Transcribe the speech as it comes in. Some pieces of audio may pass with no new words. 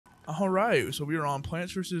All right, so we are on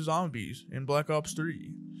Plants vs. Zombies in Black Ops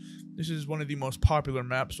 3. This is one of the most popular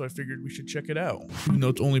maps, so I figured we should check it out. Even though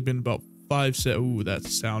it's only been about 5 sets. Ooh, that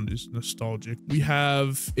sound is nostalgic. We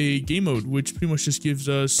have a game mode, which pretty much just gives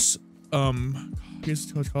us, I guess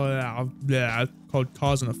it's called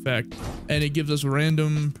cause and effect. And it gives us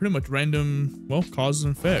pretty much random, well, causes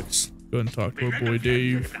and effects. Go ahead and talk to our boy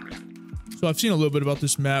Dave. So I've seen a little bit about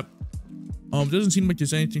this map. It doesn't seem like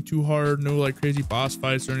there's anything too hard, no like crazy boss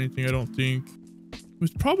fights or anything, I don't think. It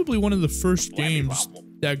was probably one of the first games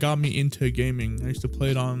that got me into gaming. I used to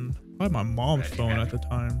play it on probably my mom's phone at the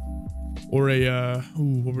time. Or a,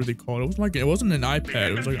 what were they called? It wasn't an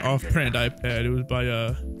iPad, it was like an off-brand iPad. It was by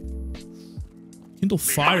Kindle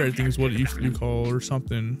Fire, I think is what it used to be called, or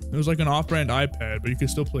something. It was like an off-brand iPad, but you could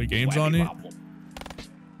still play games on it.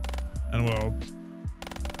 And well,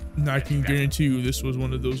 I can guarantee you this was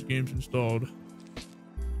one of those games installed.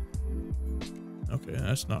 Okay,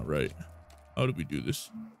 that's not right. How did we do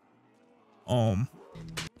this? All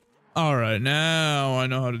right, now I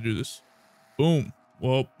know how to do this. Boom.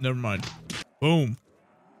 Well, never mind. Boom.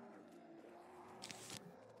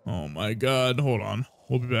 Oh my god, hold on.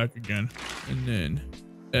 We'll be back again. And then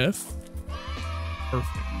F.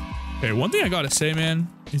 Perfect. Okay, one thing I gotta say, man,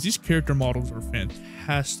 is these character models are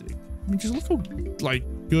fantastic. I mean, just look how like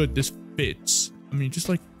good this fits. I mean, just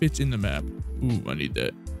like fits in the map. Ooh, I need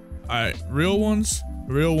that. All right, real ones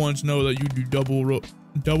know that you do double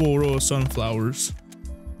row of sunflowers.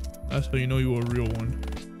 That's how you know you're a real one.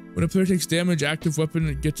 When a player takes damage, active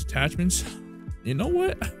weapon gets attachments. You know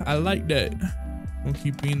what? I like that. Don't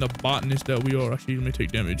keep being the botanist that we are. Actually, let me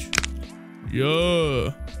take damage.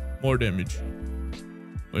 Yeah, more damage.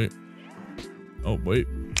 Wait. Oh wait.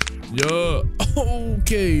 Yeah.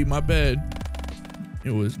 Okay, my bad.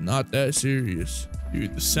 It was not that serious.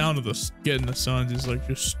 Dude, the sound of getting the suns is like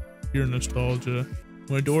just pure nostalgia.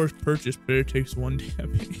 When a door is purchased, player takes 1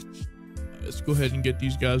 damage. Let's go ahead and get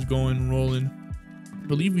these guys going and rolling. I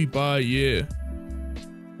believe we buy, yeah,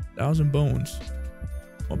 1,000 bones.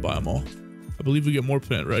 I'll buy them all. I believe we get more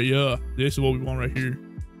plant, right? Yeah, this is what we want right here.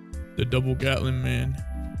 The double Gatling, man.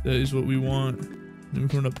 That is what we want. Then we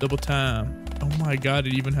can run up double time. Oh my god,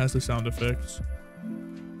 it even has the sound effects.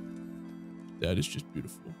 That is just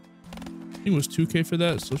beautiful. I think it was 2K for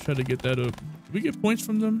that, so let's try to get that up. Do we get points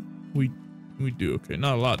from them? We do. Okay,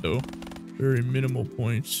 not a lot though. Very minimal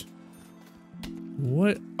points.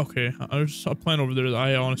 What? Okay, there's a plant over there that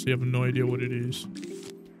I honestly have no idea what it is.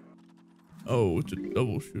 Oh, it's a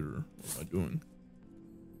double shooter. What am I doing?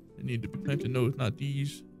 I need to be planting those, not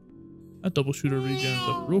these. That double shooter regens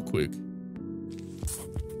up real quick.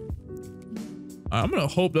 I'm gonna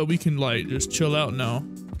hope that we can like just chill out now.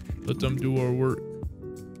 Let them do our work.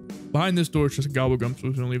 Behind this door, it's just a gobblegum, so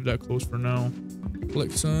we're gonna leave that closed for now.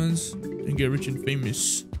 Collect suns and get rich and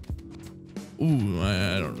famous. Ooh,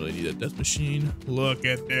 I don't really need that death machine. Look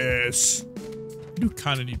at this. I do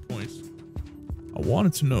kind of need points. I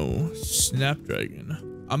wanted to know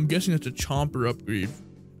Snapdragon. I'm guessing that's a Chomper upgrade.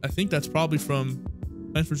 I think that's probably from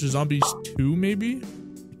Plants vs. Zombies 2, maybe?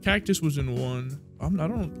 Cactus was in 1.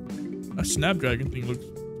 That Snapdragon thing looks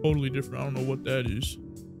totally different. I don't know what that is.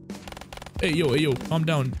 Hey, yo, calm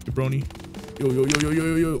down, jabroni.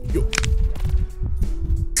 Yo.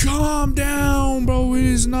 Calm down, bro. It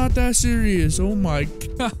is not that serious. Oh my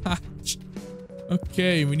gosh.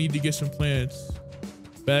 Okay, we need to get some plants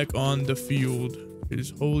back on the field. It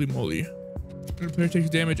is holy moly. When the player takes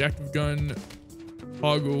damage, active gun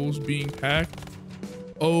toggles being packed.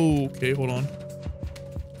 Oh, okay, hold on.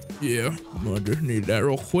 Yeah, I'm gonna just need that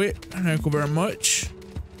real quick. Thank you very much.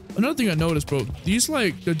 Another thing I noticed, bro, these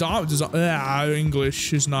like the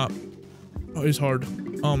English is not is hard.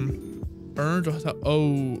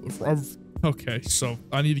 Okay, so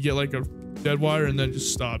I need to get like a dead wire and then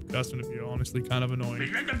just stop. That's gonna be honestly kind of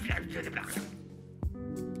annoying.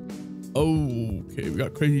 Okay, we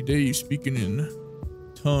got Crazy Dave speaking in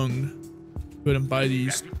tongue. Go ahead and buy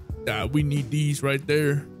these. We need these right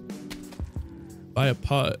there. Buy a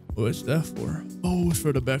pot. What's that for? Oh, it's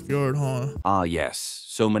for the backyard, huh? Ah, yes.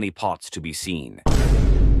 So many pots to be seen.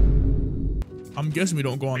 I'm guessing we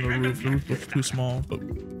don't go on the roof. The roof looks too small, but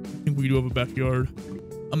I think we do have a backyard.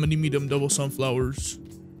 I'm gonna need me them double sunflowers.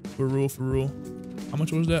 For real, for real. How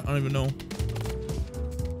much was that? I don't even know.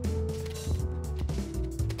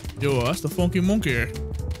 Yo, that's the funky monkey.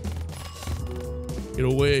 Get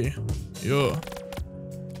away. Yo.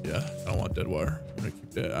 Yeah, I don't want that wire. I'm gonna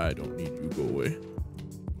keep that. I don't need you. Go away.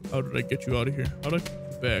 How did I get you out of here? How did I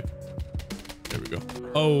get you back? There we go.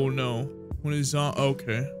 Oh no. When is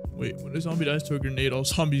okay. Wait, when a zombie dies to a grenade, all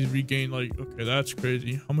zombies regain like, okay, that's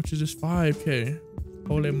crazy. How much is this? 5K.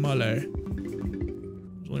 Holy moly.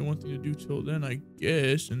 There's only one thing to do till then, I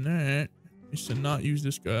guess, and that is to not use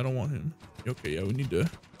this guy. I don't want him. Okay, yeah, we need to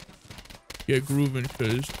get grooving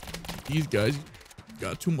because these guys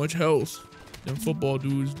got too much health. Them football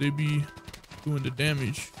dudes, they be doing the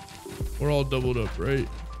damage. We're all doubled up, right?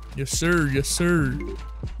 Yes, sir. Yes, sir.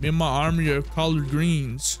 Me and my army are collard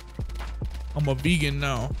greens. I'm a vegan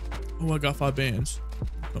now. Oh, I got 5 bands.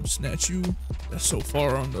 Come snatch you. That's so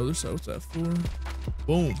far on the other side. What's that for?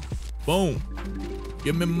 Boom. Boom.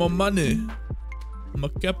 Give me more money. I'm a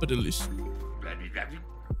capitalist.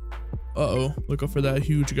 Uh-oh. Look up for that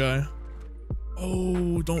huge guy.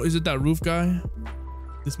 Oh, is it that roof guy?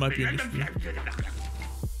 This might be an issue.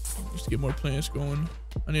 Just to get more plants going.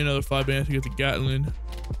 I need another 5 bands to get the Gatling.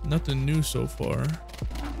 Nothing new so far.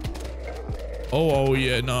 Oh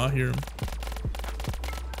yeah, nah, I hear him.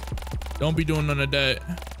 Don't be doing none of that.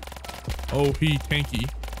 Oh, he tanky.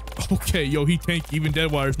 Okay, yo, he tanky. Even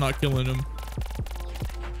Deadwire's not killing him.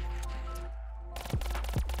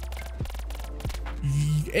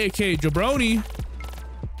 AK Jabroni.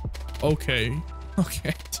 Okay,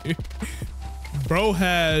 dude. Bro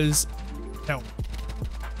has health.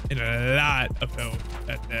 And a lot of health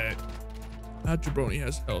at that. Not Jabroni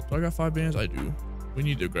has health. Do I got 5 bands? I do. We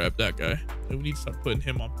need to grab that guy. We need to start putting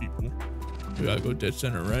him on people. We gotta go dead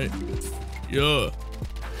center, right? Yeah.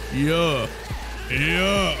 Yeah.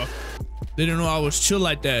 Yeah. They didn't know I was chill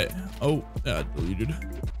like that. Oh, I deleted.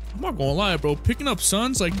 I'm not gonna lie, bro. Picking up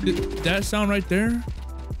suns like that sound right there.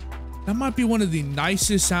 That might be one of the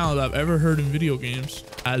nicest sounds I've ever heard in video games.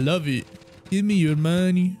 I love it. Give me your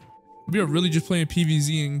money. We are really just playing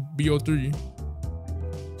PvZ and BO3.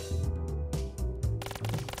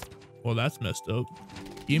 Well, that's messed up.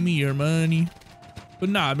 Give me your money. But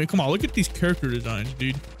nah, I mean, come on, look at these character designs,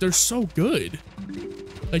 dude. They're so good.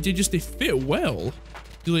 Like, they fit well.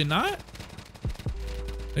 Do they not?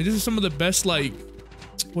 Like, this is some of the best, like,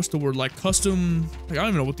 what's the word? Like, custom, like, I don't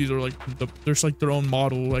even know what these are, like, there's, like, their own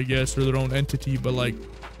model, I guess, or their own entity, but, like,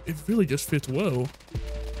 it really just fits well.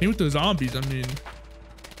 Same with the zombies, I mean,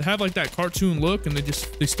 they have, like, that cartoon look, and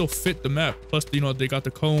they still fit the map. Plus, you know, they got the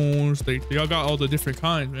cones, they all got all the different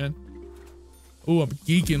kinds, man. Oh, I'm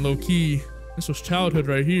geeking low-key. This was childhood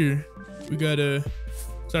right here. We gotta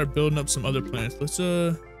start building up some other plants. Let's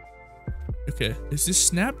okay, is this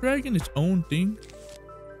Snapdragon its own thing?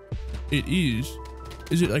 It is.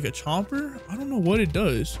 Is it like a chomper? I don't know what it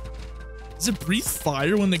does. Does it breathe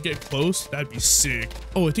fire when they get close? That'd be sick.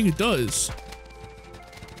 Oh, I think it does.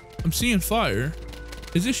 I'm seeing fire.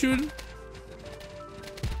 Is it shooting?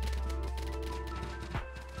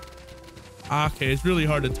 Okay, it's really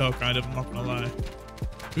hard to tell, kind of. I'm not gonna lie.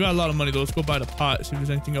 We got a lot of money though. Let's go buy the pot, see if there's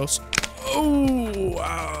anything else. Oh,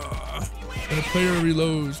 when a player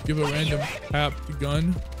reloads, give a random tap to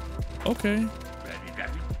gun. Okay.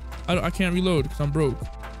 I can't reload because I'm broke.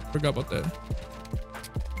 Forgot about that.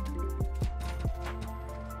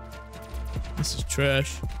 This is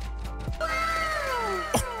trash.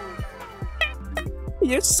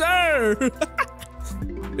 Yes, sir.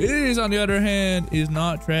 This, on the other hand, is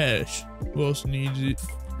not trash. Who else needs it?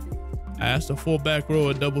 I asked a full back row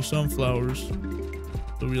of double sunflowers.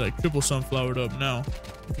 So we like triple sunflowered up now.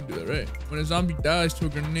 We can do that, right? When a zombie dies to a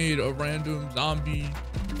grenade, a random zombie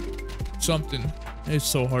something. It's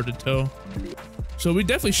so hard to tell. So we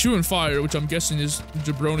definitely shooting fire, which I'm guessing is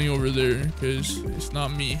Jabroni over there, because it's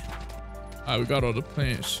not me. All right, we got all the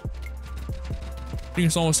plants. I think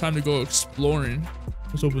it's almost time to go exploring.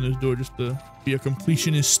 Let's open this door just to be a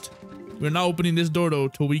completionist. We're not opening this door though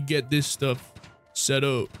till we get this stuff set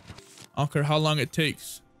up. I don't care how long it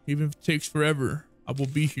takes. Even if it takes forever, I will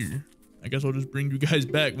be here. I guess I'll just bring you guys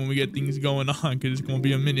back when we get things going on, because it's gonna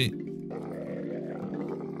be a minute.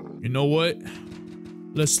 You know what?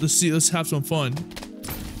 Let's see. Let's have some fun.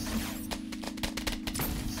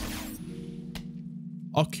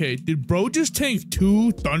 Okay, did bro just tank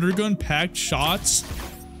 2 Thundergun packed shots?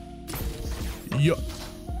 Yo,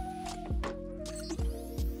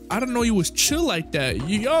 I didn't know you was chill like that.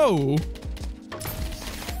 Yo,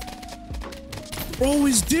 bro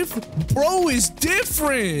is different. Bro is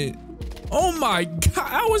different. Oh my god,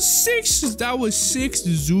 that was 6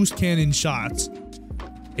 Zeus cannon shots.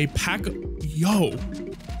 A pack of, yo,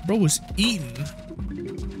 bro was eating,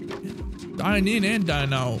 dying in and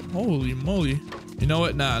dying out. Holy moly. You know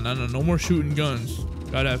what? Nah, no more shooting guns.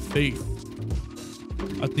 Gotta have faith.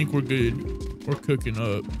 I think we're good. We're cooking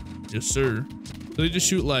up. Yes, sir. So they just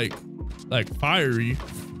shoot like fiery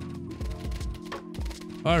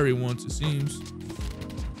ones, it seems.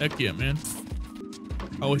 Heck yeah, man.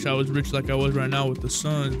 I wish I was rich like I was right now with the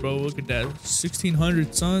suns, bro. Look at that.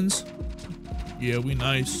 1,600 suns. Yeah, we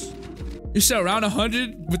nice. You said around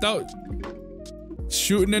 100 without...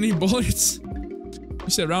 shooting any bullets? You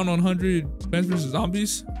said round 100 Plants vs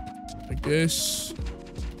Zombies. I guess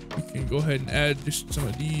we can go ahead and add just some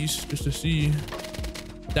of these just to see.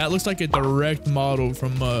 That looks like a direct model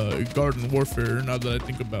from Garden Warfare, now that I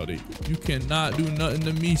think about it. You cannot do nothing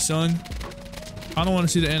to me, son. I don't want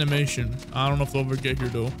to see the animation. I don't know if they'll ever get here,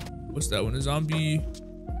 though. What's that one? A zombie...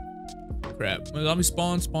 Crap. When a zombie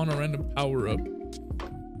spawn a random power-up.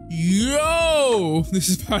 Yo! This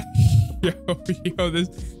is about... Yo, this...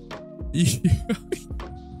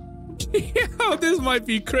 Yo, this might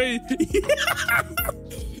be crazy.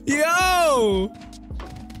 Yo!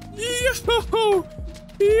 Yo!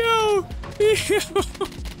 Yo!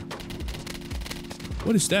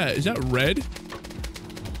 What is that? Is that red?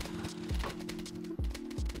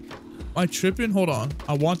 Am I tripping? Hold on.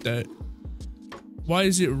 I want that. Why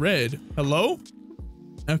is it red? Hello?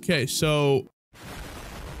 Okay, so...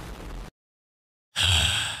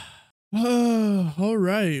 all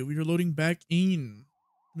right, we are loading back in.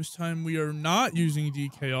 This time we are not using the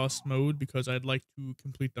chaos mode because I'd like to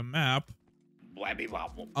complete the map.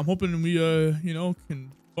 I'm hoping we, you know,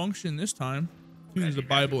 can function this time. There's a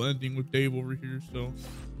Bible ending with Dave over here, so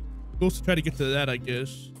we'll try to get to that, I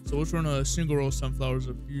guess. So let's run a single row of sunflowers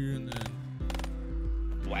up here, and then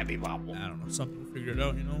I don't know, something to figure it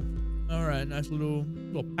out, you know. All right, nice little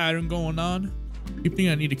pattern going on. Keep thinking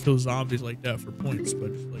I need to kill zombies like that for points,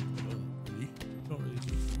 but just like don't really need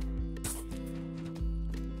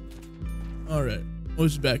to. All right,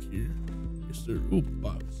 what's back here? Yes, sir. Ooh,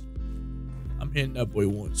 box. I'm hitting that boy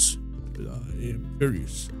once, but I am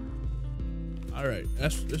curious. All right,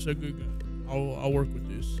 that's a good gun. I'll work with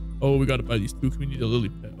this. Oh, we gotta buy these two. We need a lily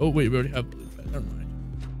pad. Oh wait, we already have a lily pad. Never mind.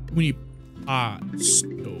 We need pot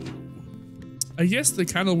stove. I guess they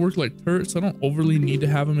kind of work like turrets. So I don't overly need to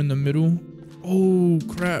have them in the middle. Oh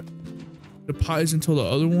crap! The pies until the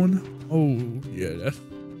other one. Oh yeah, that's.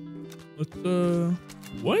 Let's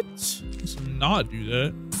what? Let's not do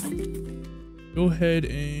that. Go ahead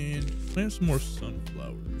and plant some more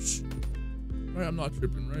sunflowers. All right, I'm not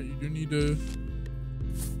tripping, right? You do need to...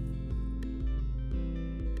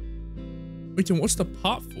 Wait, then what's the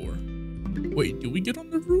pot for? Wait, do we get on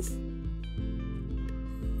the roof?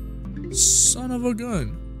 Son of a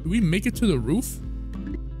gun. Do we make it to the roof?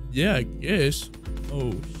 Yeah, I guess.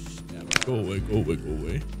 Oh, snap. Go away, go away, go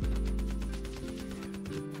away.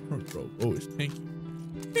 Oh, bro. Oh, it's tanky.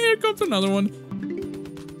 Here comes another one.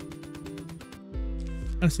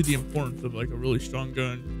 I see the importance of like a really strong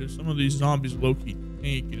gun because some of these zombies low-key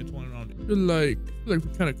tank and it's one around it. I feel like we're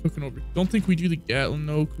kind of cooking over. Don't think we do the Gatling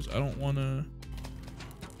though, because I don't want to.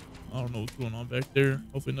 I don't know what's going on back there.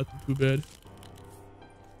 Hopefully nothing too bad.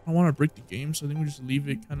 I don't want to break the game, so I think we just leave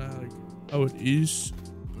it kind of like how it is.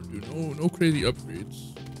 We'll do no crazy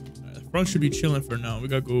upgrades. Right, the front should be chilling for now. We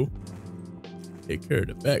gotta go take care of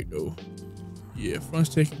the back though. Yeah, front's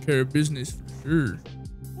taking care of business for sure.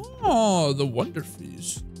 Oh, the Wonder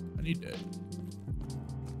Fizz. I need that.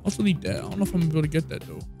 Also need that. I don't know if I'm gonna be able to get that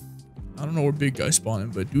though. I don't know where big guy's spawning,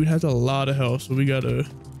 but dude has a lot of health, so we gotta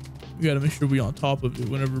make sure we on top of it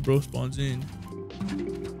whenever bro spawns in.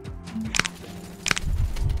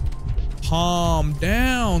 Calm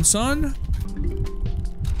down, son.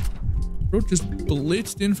 Bro just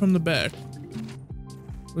blitzed in from the back.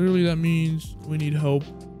 Clearly that means we need help.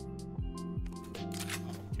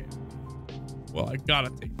 Okay. Well, I gotta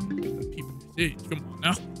take the people stage. Come on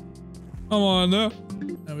now. Come on now.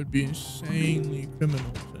 That would be insanely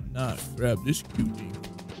criminal to not grab this cute thing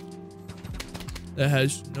that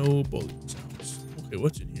has no bullet sounds. Okay,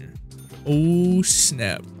 what's in here? Oh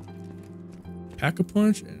snap.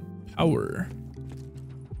 Pack-a-punch and power.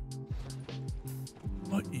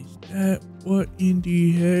 What is that? What in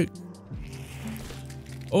the heck?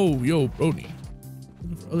 Oh, yo, Brody.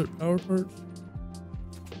 Looking for other power parts?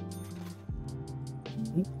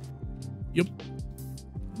 Oh, yep.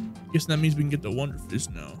 Guess that means we can get the Wonder Fizz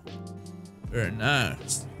now. Very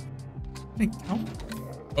nice.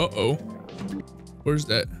 Uh-oh. Where's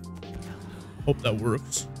that? Hope that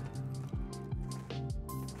works.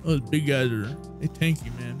 Those big guys are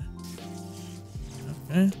tanky, man.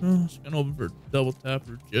 Okay, well, it's gonna open for double tap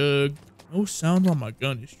or jug. No sound on my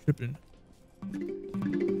gun, it's tripping.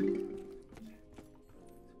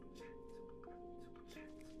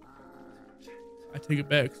 I take it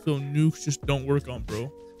back. So nukes just don't work on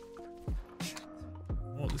bro.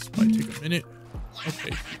 Oh, this might take a minute.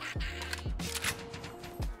 Okay.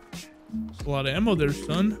 There's a lot of ammo there,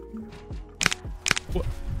 son. What?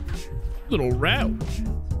 Little rat.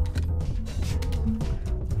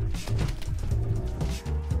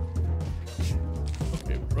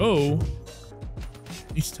 Okay, bro.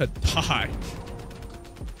 Needs to die.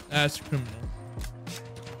 That's criminal.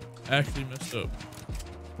 actually messed up.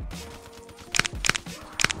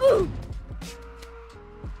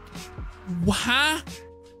 What?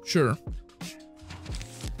 Sure.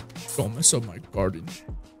 Don't mess up my garden.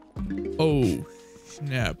 Oh,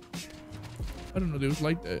 snap. I don't know they was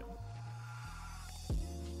like that.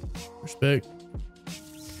 Respect.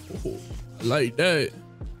 Oh, I like that.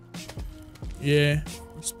 Yeah,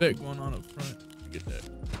 respect going on up front. Get that.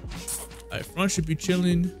 Alright, front should be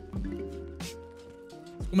chilling.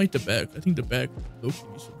 We'll make the back. I think the back low-key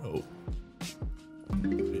needs some help.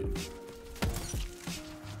 Yeah.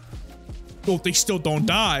 Hope they still don't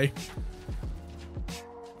die.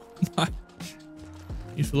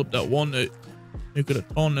 You fill up that walnut. Make it a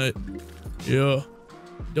tall nut. Yeah.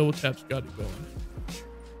 Double taps got it going.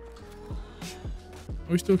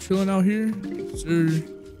 Are we still chilling out here? Sir.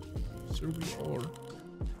 Sir, we are.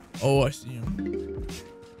 Oh, I see him.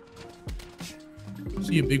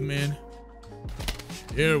 See you, big man.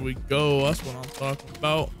 There we go. That's what I'm talking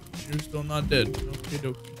about. You're still not dead. Okay,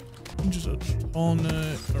 dokie. Just a tall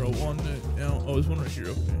nut or a walnut down. Oh, there's one right here.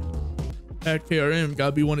 Okay. At KRM,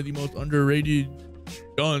 gotta be one of the most underrated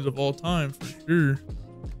guns of all time for sure.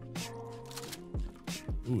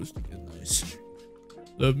 Ooh, it's looking nice.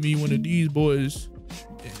 Love me one of these boys.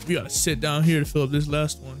 And we gotta sit down here to fill up this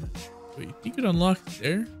last one. Wait, you could unlock it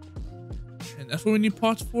there? And that's what we need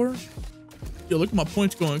pots for? Yo, look at my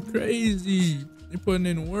points going crazy. They're putting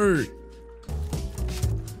in work.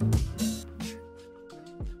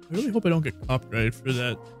 I really hope I don't get copyrighted for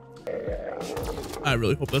that. I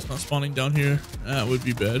really hope that's not spawning down here. That would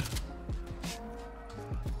be bad.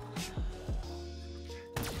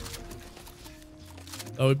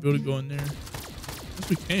 Thought we'd be able to go in there. Yes,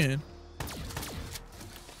 we can.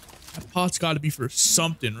 That pot's got to be for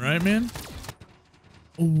something, right, man?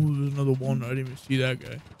 Oh, there's another one. I didn't even see that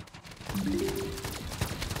guy.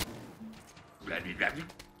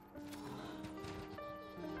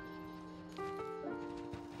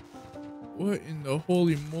 What in the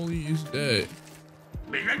holy moly is that?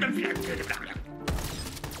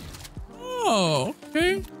 Oh,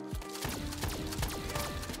 okay.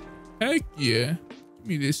 Heck yeah. Give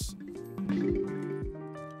me this.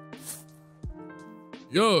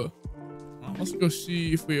 Yo. Let's go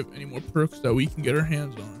see if we have any more perks that we can get our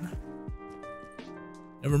hands on.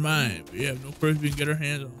 Never mind. We have no perks we can get our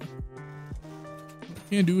hands on. What I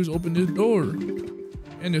can do is open this door.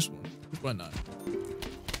 And this one. Why not?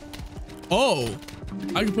 Oh,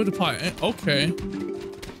 I can put the pot in. Okay.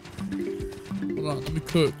 Hold on, let me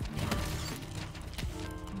cook.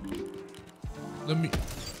 Let me.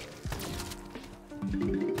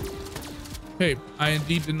 Hey, I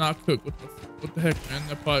indeed did not cook. What the heck, man?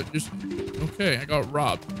 That pot just. Okay, I got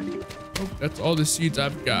robbed. Oh, that's all the seeds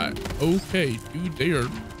I've got. Okay, dude, they are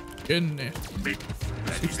getting it.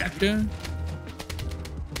 60K?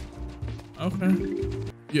 Okay.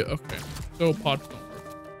 Yeah, okay. So pots don't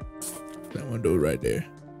work. That window right there.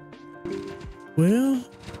 Well,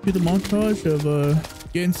 do the montage of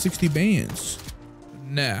getting 60 bands.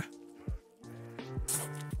 Nah.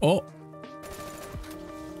 Oh.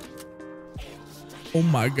 Oh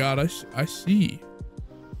my god, I see.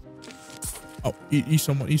 Oh, eat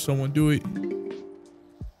someone, do it.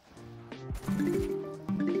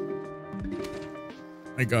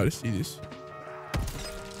 I gotta see this.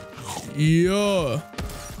 Yeah.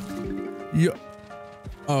 Yeah.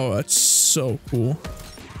 Oh, that's so cool.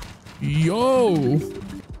 Yo.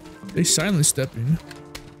 They silent stepping.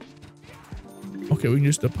 Okay, we can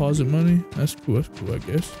just deposit money. That's cool, I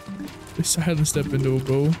guess. They silent step into a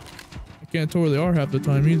bow. I can't tell where they are half the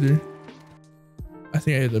time either. I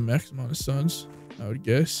think I had the max amount of suns, I would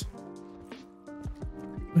guess.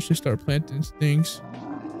 Let's just start planting things.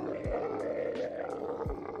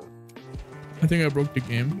 I think I broke the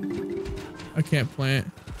game. I can't plant.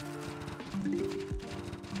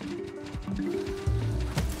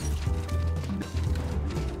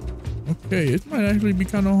 Okay, it might actually be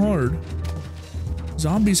kind of hard.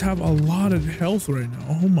 Zombies have a lot of health right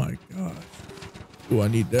now. Oh my gosh. Oh, I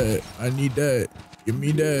need that. I need that. Give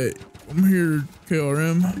me that. I'm here,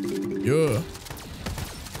 KRM. Yeah.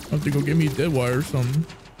 I have to go get me a dead wire or something.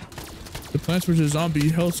 The Plants vs. Zombie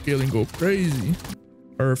health scaling go crazy.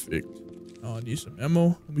 Perfect. Oh, I need some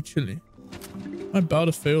ammo. I'll be chilling. I'm about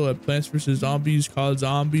to fail at Plants vs. Zombies, called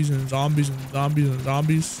zombies and zombies and zombies and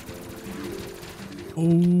zombies.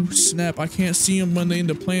 Oh, snap. I can't see them when they in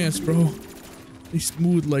the plants, bro. They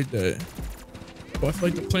smooth like that. But I feel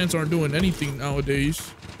like the plants aren't doing anything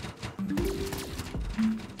nowadays.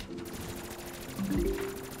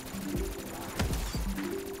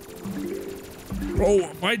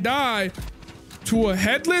 Bro, if I die to a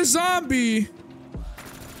headless zombie.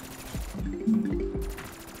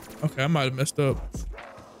 Okay, I might have messed up.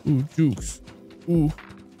 Ooh, jukes. Ooh.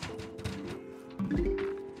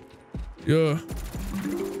 Yeah.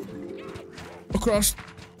 Across.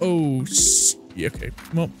 Oh, yeah, okay.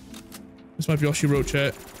 Well, this might be all she wrote,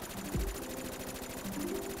 chat.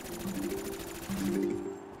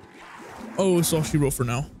 Oh, it's all she wrote for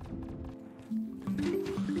now.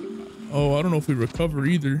 Oh, I don't know if we recover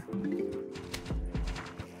either.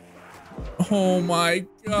 Oh my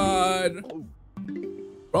god.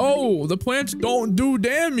 Bro, the plants don't do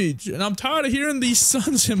damage. And I'm tired of hearing these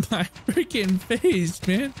suns in my freaking face,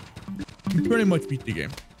 man. You pretty much beat the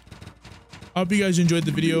game. I hope you guys enjoyed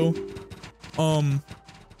the video.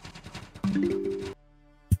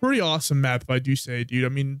 Pretty awesome map, if I do say, dude. I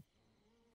mean,